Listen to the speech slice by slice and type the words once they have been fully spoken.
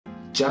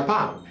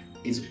Japan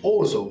is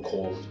also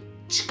called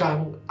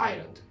Chikan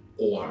Island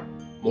or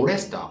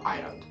Molester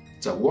Island.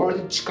 The word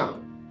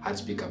Chikan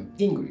has become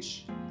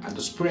English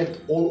and spread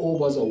all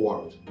over the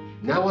world.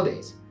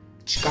 Nowadays,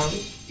 Chikan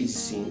is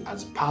seen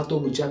as part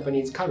of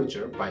Japanese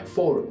culture by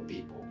foreign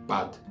people.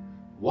 But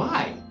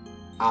why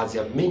are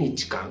there many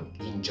Chikan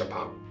in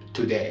Japan?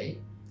 Today,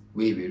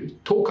 we will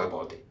talk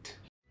about it.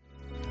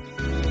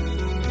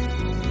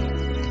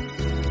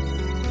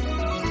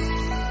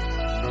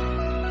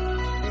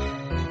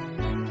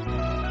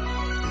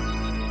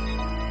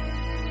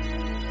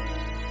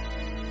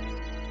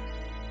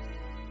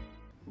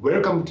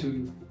 Welcome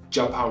to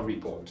Japan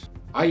Report.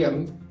 I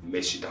am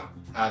Meshida,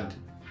 and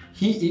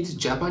he is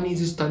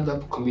Japanese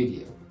stand-up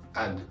comedian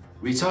and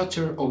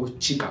researcher of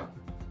Chikan,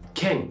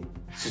 Ken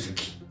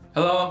Suzuki.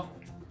 Hello,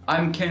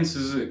 I'm Ken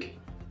Suzuki.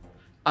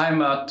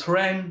 I'm a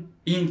train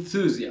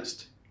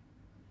enthusiast.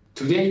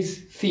 Today's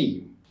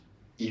theme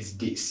is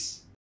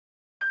this.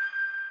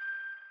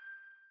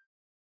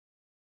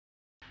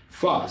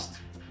 First,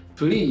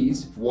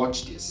 please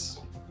watch this.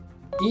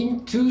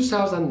 In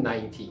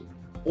 2019,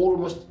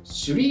 almost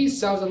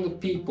 3,000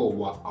 people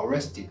were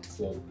arrested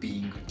for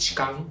being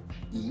Chikan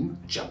in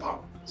Japan.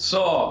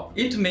 So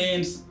it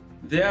means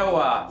there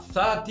were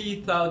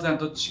 30,000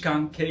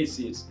 Chikan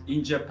cases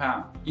in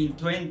Japan in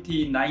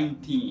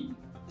 2019.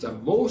 The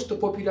most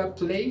popular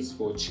place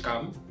for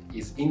Chikan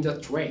is in the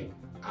train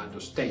and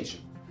the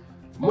station.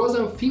 More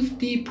than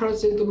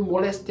 50% of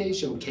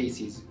molestation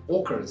cases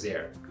occur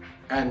there,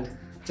 and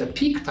the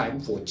peak time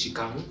for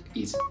Chikan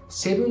is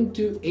 7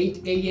 to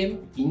 8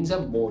 a.m. in the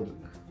morning.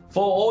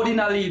 For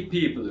ordinary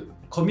people,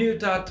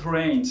 commuter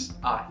trains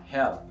are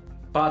hell.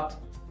 But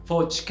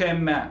for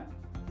Chikan men,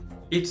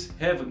 it's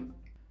heaven.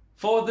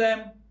 For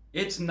them,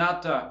 it's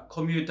not a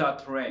commuter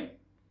train.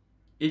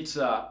 It's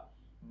a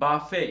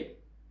buffet.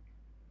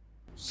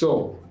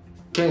 So,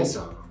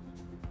 Ken-san,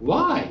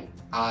 why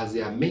are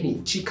there many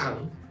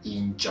Chikan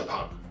in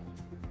Japan?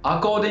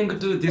 According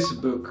to this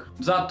book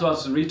that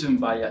was written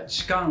by a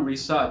Chikan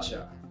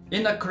researcher,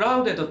 in a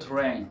crowded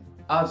train,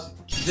 as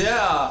there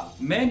are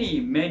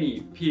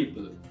many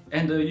people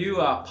and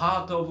you are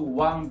part of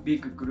one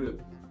big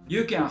group,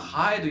 you can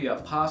hide your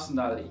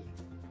personality.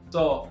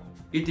 So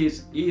it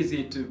is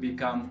easy to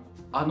become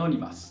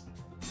anonymous.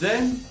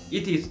 Then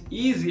it is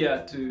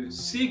easier to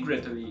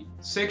secretly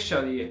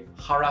sexually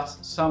harass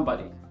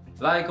somebody,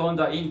 like on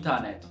the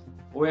internet,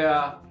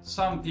 where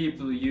some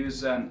people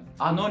use an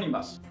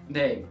anonymous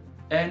name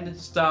and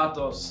start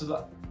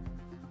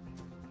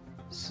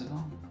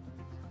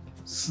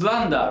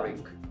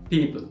slandering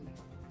people.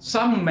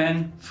 Some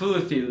men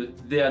fulfill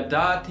their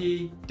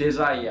dirty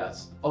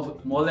desires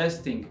of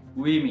molesting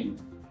women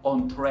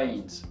on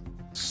trains.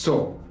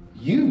 So,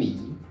 you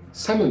mean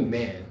some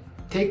men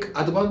take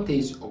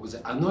advantage of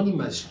the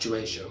anonymous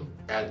situation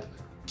and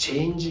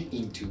change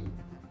into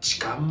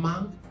Chikan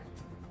man?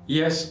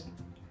 Yes,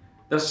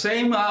 the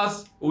same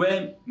as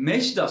when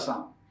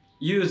Meshida-san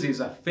uses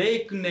a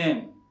fake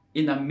name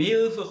in a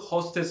MILF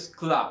hostess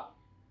club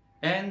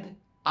and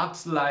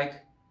acts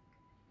like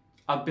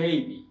a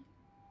baby.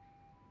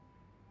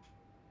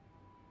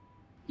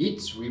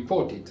 It's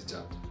reported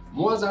that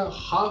more than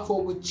half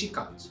of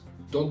Chikans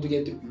don't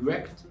get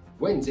erect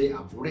when they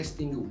are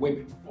molesting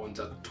women on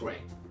the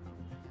train.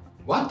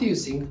 What do you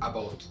think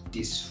about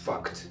this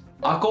fact?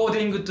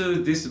 According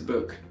to this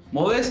book,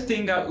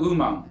 molesting a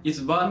woman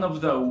is one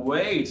of the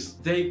ways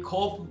they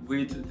cope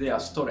with their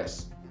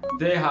stress.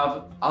 They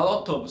have a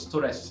lot of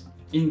stress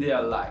in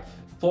their life.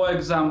 For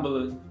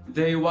example,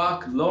 they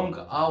work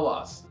long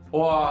hours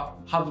or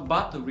have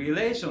bad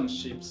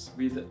relationships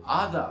with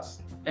others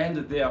and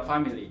their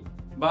family,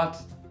 but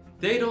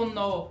they don't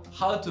know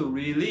how to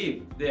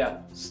relieve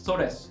their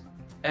stress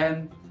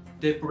and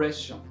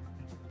depression.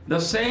 The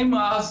same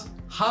as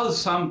how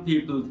some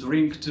people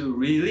drink to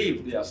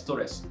relieve their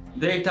stress.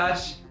 They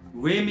touch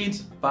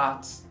women's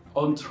butts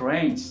on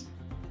trains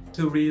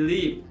to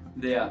relieve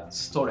their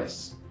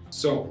stress.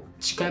 So,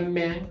 Chikan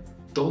men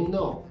don't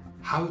know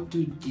how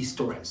to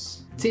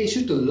de-stress. They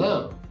should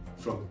learn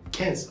from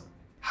Ken-san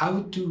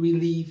how to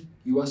relieve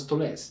your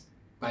stress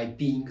by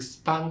being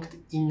spanked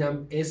in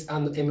an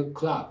S&M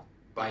club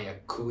by a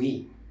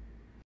queen.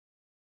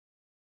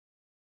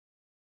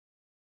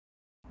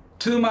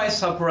 To my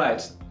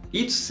surprise,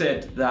 it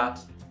said that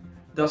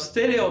the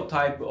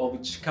stereotype of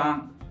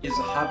Chikan is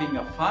having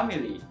a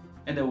family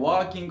and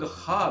working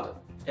hard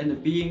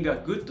and being a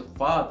good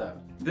father.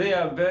 They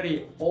are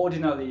very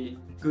ordinary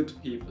good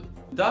people.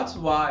 That's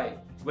why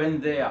when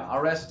they are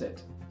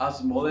arrested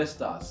as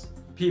molesters,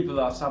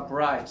 people are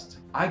surprised.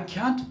 I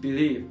can't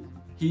believe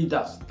he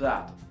does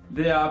that.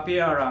 Their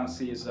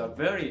appearance is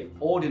very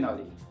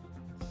ordinary.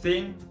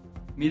 Thin,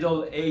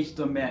 middle-aged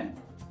men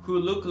who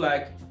look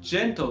like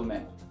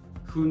gentlemen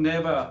who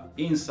never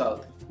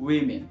insult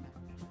women.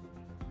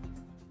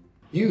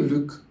 You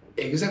look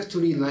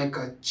exactly like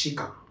a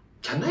Chikan.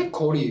 Can I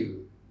call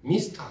you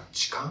Mr.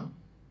 Chikan?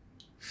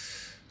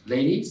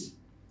 Ladies,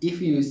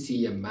 if you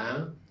see a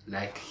man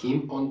like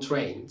him on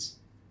trains,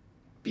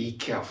 be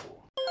careful.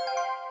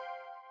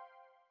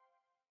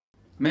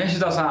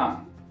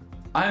 Meshida-san,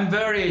 I'm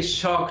very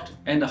shocked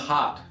and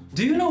hurt.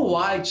 Do you know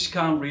why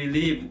Chikan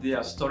relieve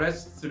their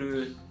stress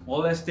through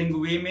molesting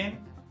women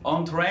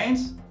on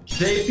trains?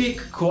 They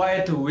pick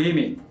quiet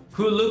women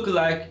who look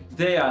like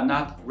they are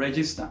not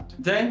resistant.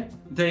 Then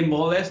they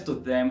molest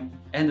them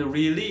and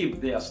relieve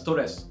their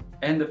stress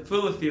and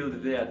fulfill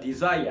their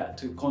desire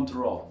to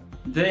control.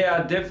 They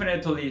are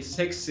definitely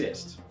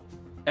sexist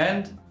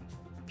and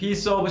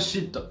piece of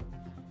shit.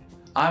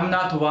 I'm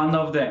not one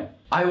of them.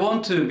 I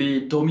want to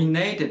be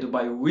dominated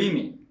by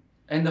women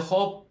and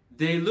hope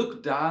they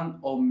look down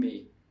on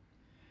me.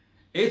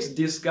 It's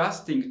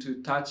disgusting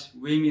to touch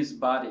women's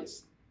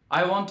bodies.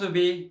 I want to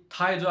be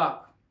tied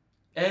up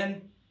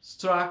and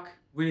struck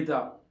with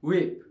a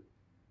whip.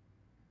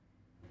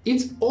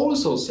 It's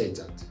also said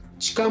that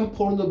Chikan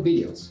porno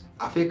videos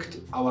affect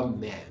our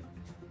men.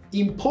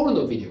 In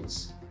porno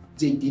videos,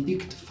 they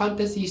depict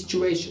fantasy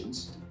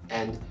situations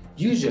and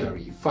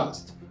usually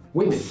first,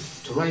 women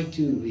try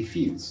to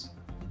refuse,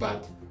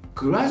 but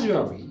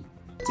gradually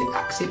they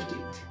accept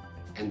it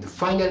and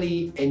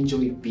finally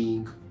enjoy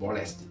being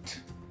molested.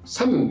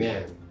 Some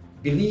men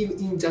believe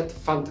in that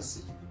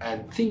fantasy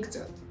and think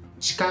that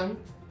Chikan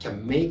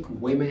can make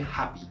women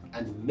happy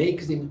and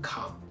make them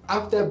calm.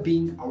 After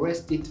being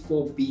arrested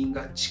for being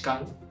a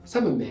Chikan,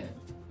 some men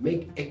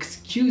make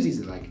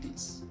excuses like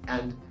this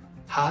and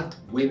hurt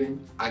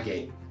women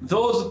again.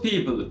 Those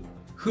people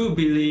who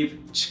believe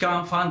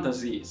Chikan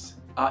fantasies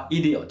are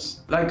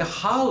idiots. Like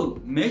how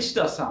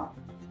Meshida-san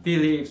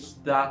believes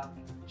that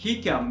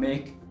he can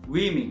make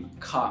women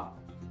calm.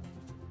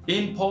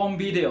 In porn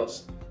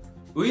videos,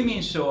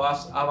 women show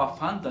us our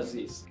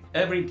fantasies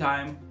every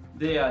time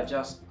they are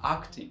just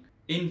acting.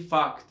 In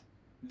fact,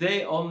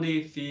 they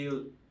only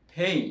feel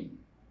pain.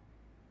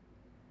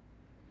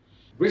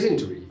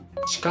 Recently,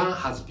 Chikan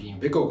has been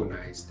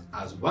recognized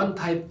as one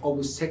type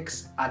of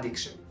sex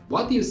addiction.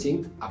 What do you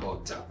think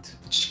about that?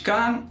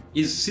 Chikan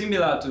is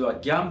similar to a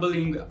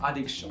gambling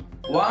addiction.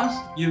 Once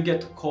you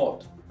get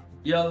caught,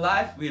 your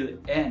life will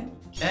end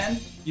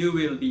and you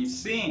will be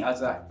seen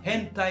as a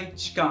hentai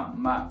Chikan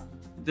man.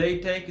 They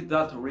take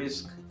that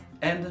risk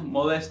and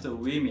molest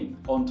women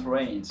on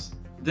trains.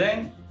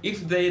 Then,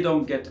 if they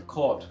don't get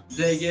caught,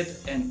 they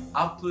get an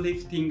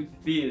uplifting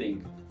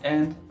feeling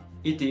and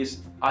it is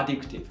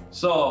addictive.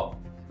 So,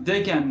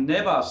 they can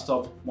never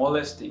stop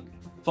molesting.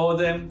 For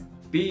them,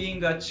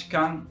 being a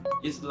Chikan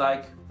is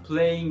like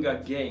playing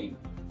a game.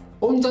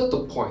 On that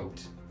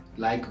point,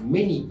 like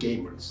many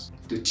gamers,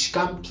 do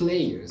Chikan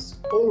players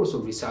also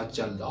research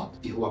a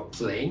lot before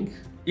playing?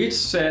 It's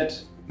said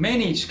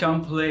many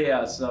Chikan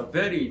players are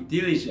very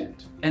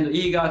diligent and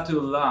eager to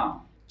learn.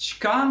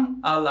 Chikan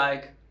are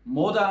like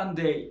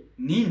modern-day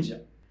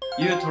ninja.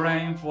 You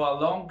train for a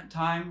long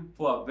time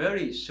for a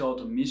very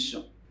short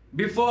mission.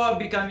 Before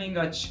becoming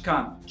a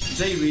Chikan,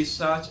 they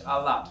research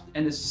a lot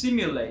and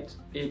simulate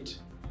it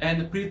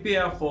and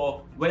prepare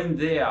for when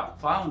they are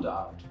found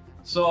out.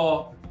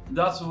 So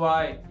that's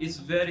why it's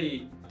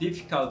very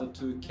difficult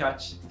to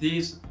catch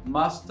these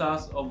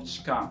masters of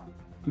Chikan.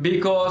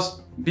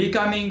 Because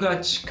becoming a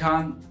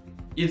Chikan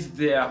is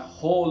their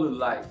whole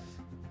life.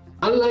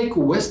 Unlike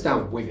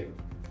Western women,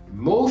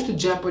 most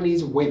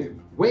Japanese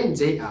women, when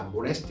they are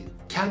molested,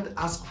 can't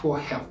ask for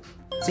help.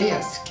 They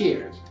are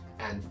scared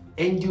and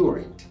endure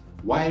it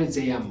while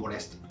they are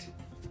molested,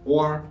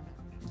 or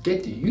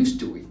get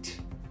used to it.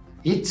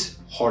 It's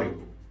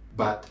horrible,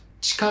 but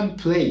Chikan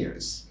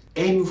players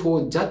aim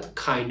for that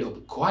kind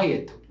of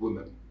quiet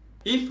woman.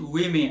 If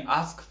women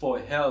ask for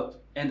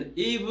help, and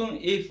even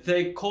if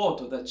they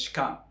caught the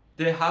Chikan,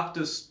 they have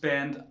to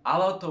spend a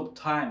lot of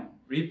time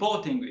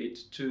reporting it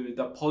to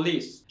the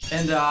police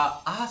and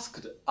are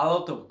asked a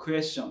lot of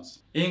questions,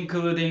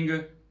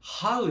 including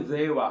how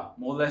they were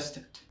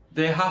molested.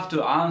 They have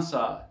to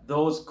answer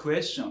those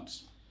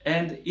questions,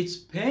 and it's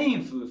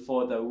painful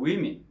for the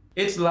women.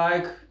 It's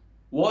like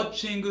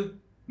watching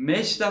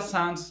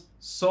Meshida-san's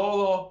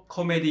solo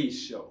comedy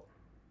show.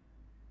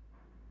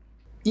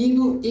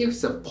 Even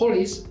if the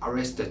police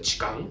arrest the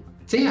Chikan,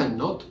 they are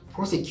not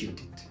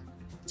prosecuted.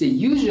 They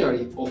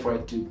usually offer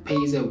to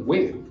pay the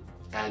women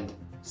and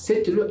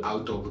settle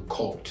out of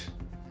court.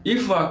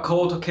 If a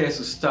court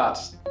case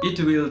starts, it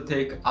will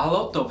take a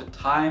lot of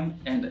time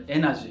and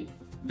energy.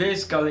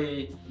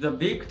 Basically, the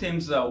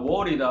victims are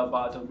worried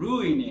about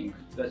ruining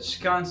the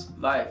Chikan's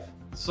life.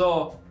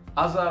 So,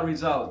 as a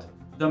result,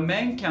 the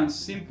men can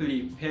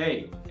simply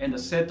pay and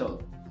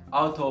settle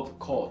out of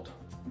court.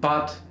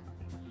 But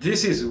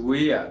this is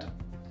weird.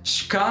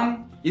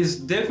 Chikan is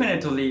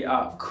definitely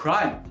a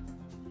crime,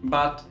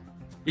 but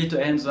it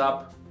ends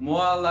up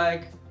more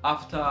like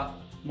after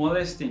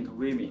molesting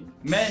women.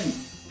 Men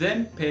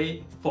then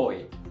pay for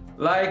it,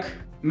 like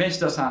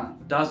Meshida-san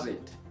does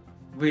it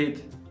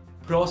with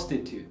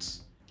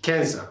prostitutes.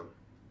 Ken-san,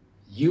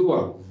 you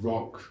are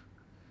wrong.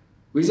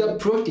 With a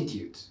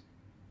prostitute,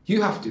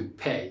 you have to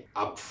pay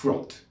up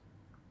front.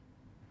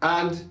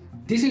 And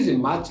this is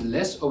much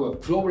less of a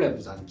problem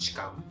than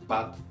Chikan,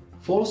 but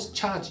false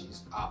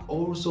charges are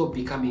also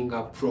becoming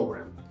a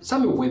problem.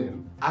 Some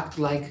women act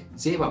like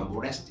they were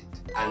molested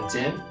and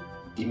then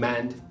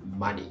demand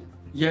money.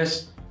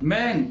 Yes,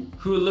 men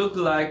who look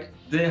like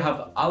they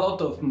have a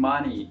lot of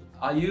money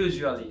are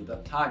usually the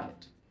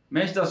target.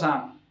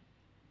 Meshida-san,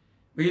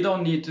 we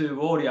don't need to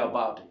worry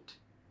about it.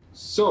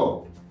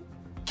 So,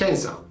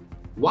 Ken-san,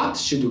 what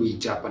should we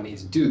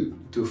Japanese do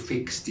to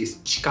fix this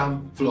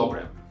chikan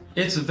problem?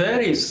 It's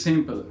very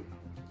simple.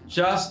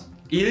 Just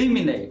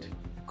eliminate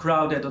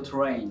crowded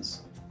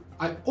trains.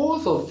 I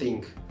also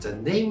think the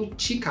name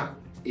chikan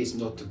is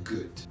not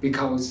good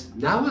because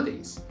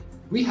nowadays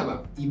we have an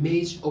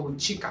image of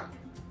chikan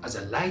as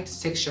a light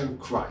section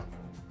crime.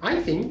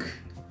 I think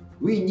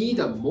we need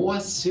a more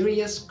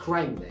serious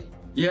crime name.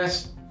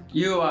 Yes,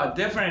 you are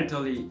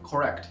definitely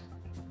correct.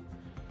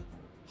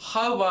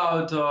 How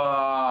about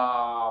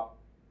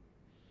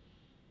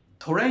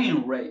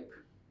train rape?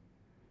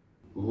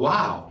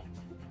 Wow,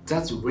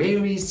 that's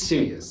really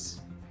serious.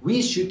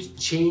 We should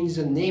change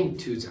the name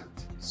to that.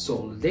 So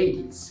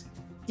ladies,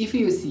 if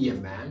you see a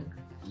man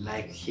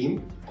like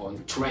him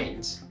on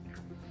trains,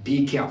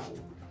 be careful.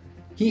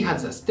 He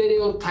has a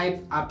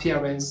stereotype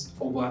appearance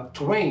of a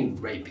train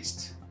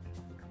rapist.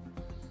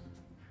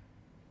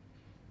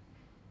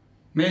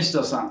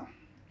 Meshida-san,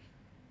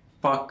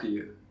 fuck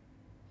you.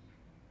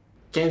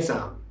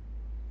 Ken-san,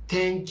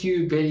 thank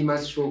you very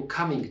much for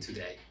coming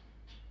today.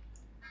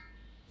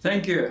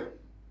 Thank you.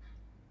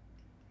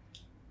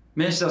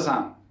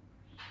 Meshida-san,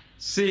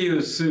 see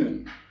you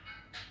soon.